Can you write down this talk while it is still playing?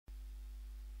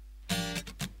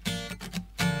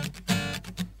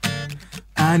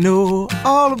I know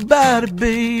all about it,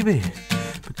 baby,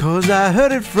 because I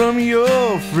heard it from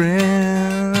your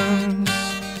friends.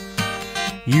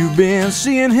 You've been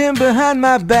seeing him behind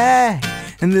my back,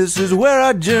 and this is where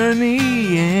our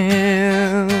journey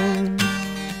ends.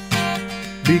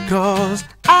 Because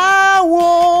I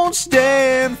won't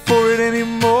stand for it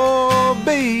anymore,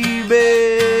 baby.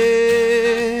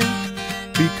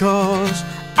 Because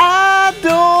I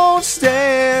don't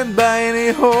stand by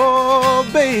any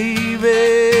whore, baby.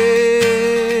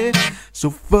 So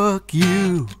fuck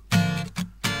you.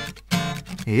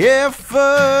 Yeah,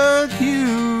 fuck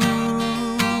you.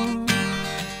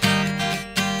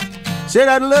 Said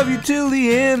I'd love you till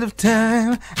the end of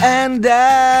time, and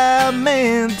I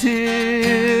meant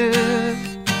it.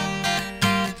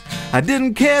 I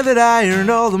didn't care that I earned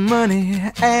all the money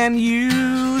and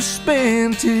you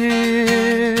spent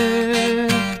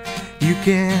it. You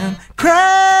can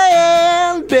cry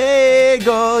and beg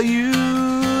all you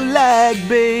like,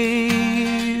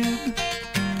 babe,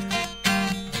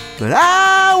 but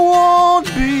I won't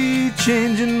be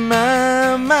changing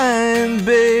my mind,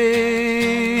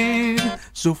 babe.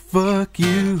 So fuck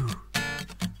you.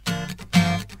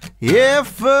 Yeah,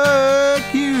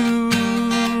 fuck you.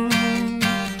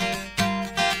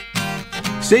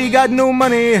 Say you got no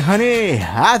money, honey.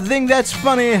 I think that's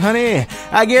funny, honey.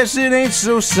 I guess it ain't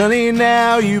so sunny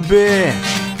now, you bitch.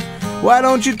 Why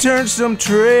don't you turn some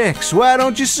tricks? Why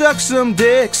don't you suck some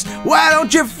dicks? Why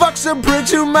don't you fuck some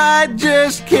pricks who might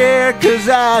just care? 'Cause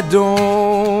I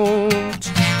don't.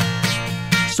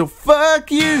 So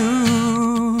fuck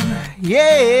you.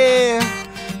 Yeah,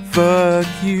 fuck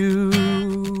you.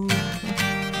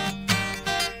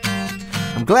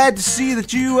 I'm glad to see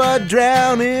that you are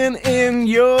drowning in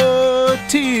your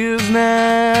tears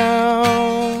now.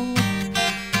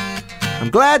 I'm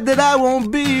glad that I won't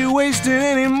be wasting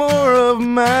any more of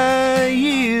my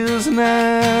years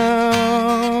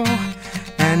now.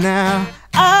 And now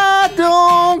I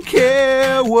don't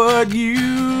care what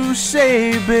you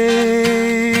say,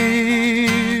 babe.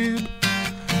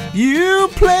 You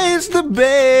placed the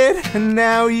bed and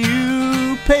now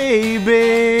you pay,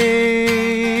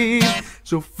 babe.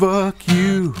 So fuck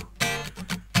you.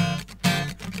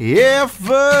 Yeah,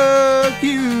 fuck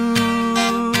you.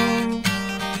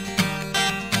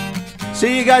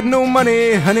 Say you got no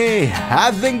money, honey.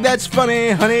 I think that's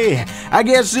funny, honey. I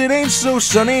guess it ain't so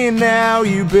sunny now,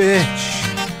 you bitch.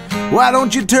 Why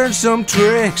don't you turn some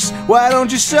tricks? Why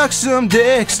don't you suck some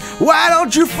dicks? Why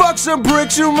don't you fuck some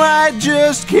pricks who might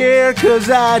just care? 'Cause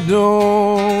I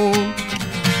don't.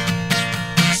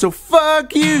 So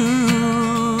fuck you.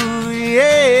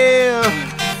 Yeah,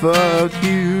 fuck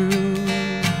you.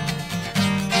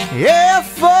 Yeah,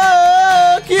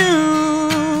 fuck you.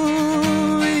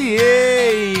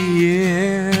 Yeah,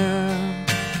 yeah.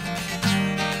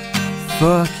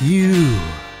 Fuck you.